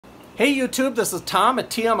Hey YouTube, this is Tom at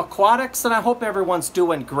TM Aquatics and I hope everyone's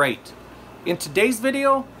doing great. In today's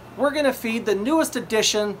video, we're going to feed the newest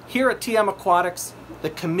addition here at TM Aquatics, the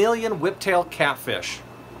Chameleon Whiptail catfish.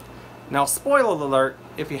 Now spoiler alert,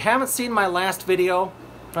 if you haven't seen my last video,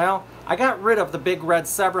 well, I got rid of the big red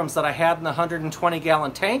severums that I had in the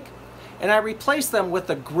 120-gallon tank and I replaced them with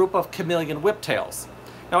a group of Chameleon Whiptails.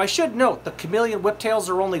 Now I should note the Chameleon Whiptails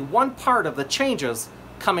are only one part of the changes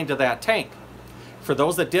coming to that tank. For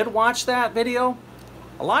those that did watch that video,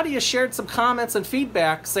 a lot of you shared some comments and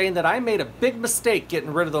feedback saying that I made a big mistake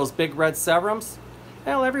getting rid of those big red severums.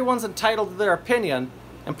 Well, everyone's entitled to their opinion,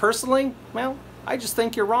 and personally, well, I just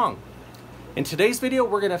think you're wrong. In today's video,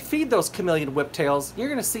 we're going to feed those Chameleon Whiptails. You're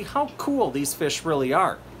going to see how cool these fish really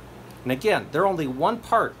are. And again, they're only one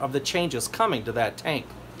part of the changes coming to that tank.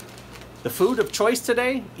 The food of choice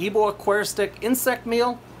today, Ebo Aquaristic insect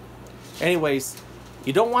meal. Anyways,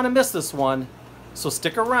 you don't want to miss this one. So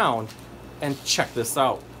stick around and check this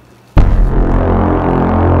out.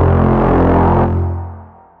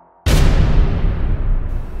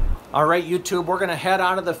 Alright YouTube, we're going to head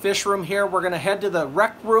out of the fish room here. We're going to head to the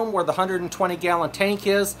rec room where the 120-gallon tank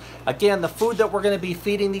is. Again, the food that we're going to be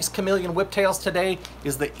feeding these Chameleon Whiptails today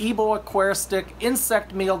is the Ebo Aquaristic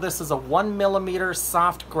insect meal. This is a 1mm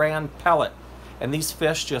soft grand pellet. And these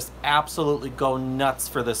fish just absolutely go nuts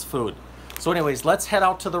for this food. So anyways, let's head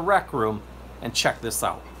out to the rec room and check this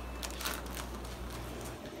out.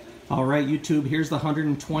 Alright YouTube, here's the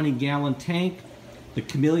 120-gallon tank. The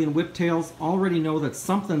Chameleon Whiptails already know that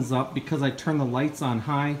something's up because I turned the lights on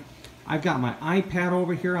high. I've got my iPad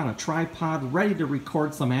over here on a tripod ready to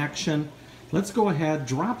record some action. Let's go ahead,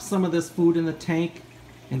 drop some of this food in the tank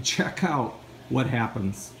and check out what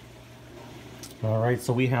happens. Alright,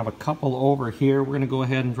 so we have a couple over here. We're going to go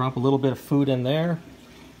ahead and drop a little bit of food in there.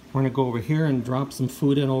 We're going to go over here and drop some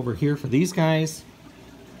food in over here for these guys.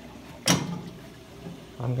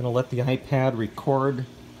 I'm going to let the iPad record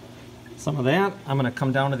some of that. I'm going to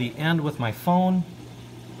come down to the end with my phone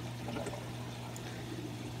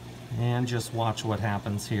and just watch what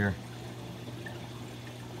happens here.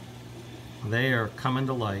 They are coming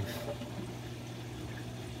to life.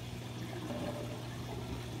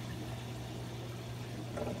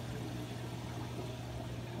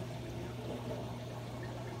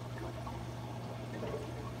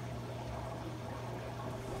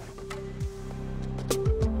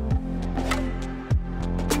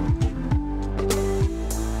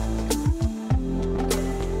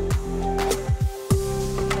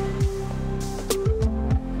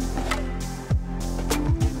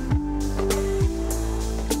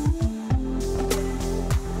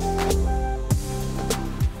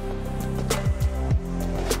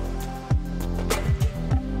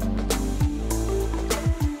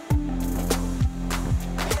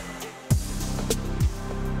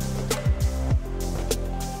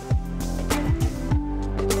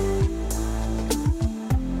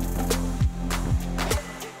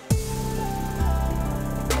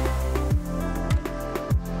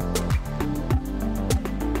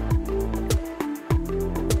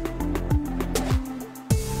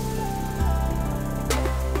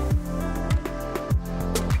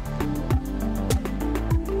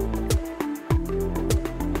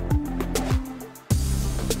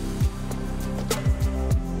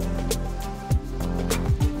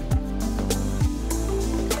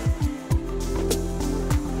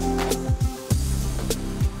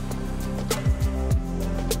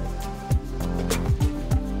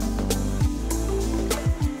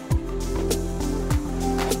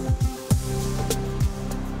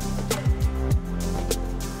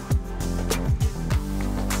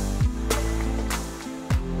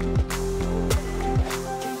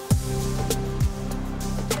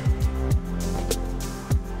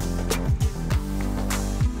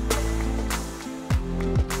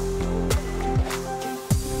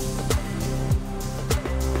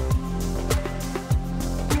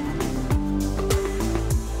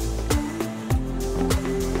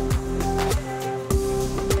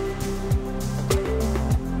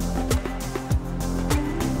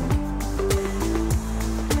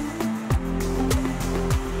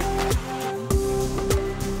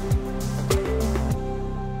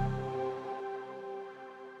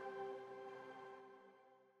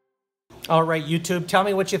 Alright YouTube, tell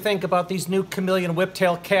me what you think about these new Chameleon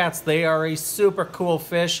Whiptail cats. They are a super cool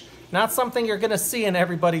fish. Not something you're going to see in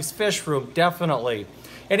everybody's fish room, definitely.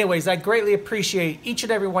 Anyways, I greatly appreciate each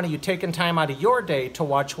and every one of you taking time out of your day to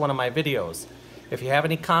watch one of my videos. If you have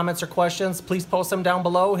any comments or questions, please post them down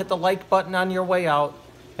below. Hit the like button on your way out.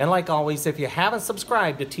 And like always, if you haven't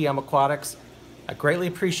subscribed to TM Aquatics, I greatly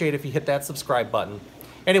appreciate if you hit that subscribe button.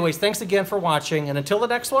 Anyways, thanks again for watching, and until the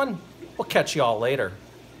next one, we'll catch you all later.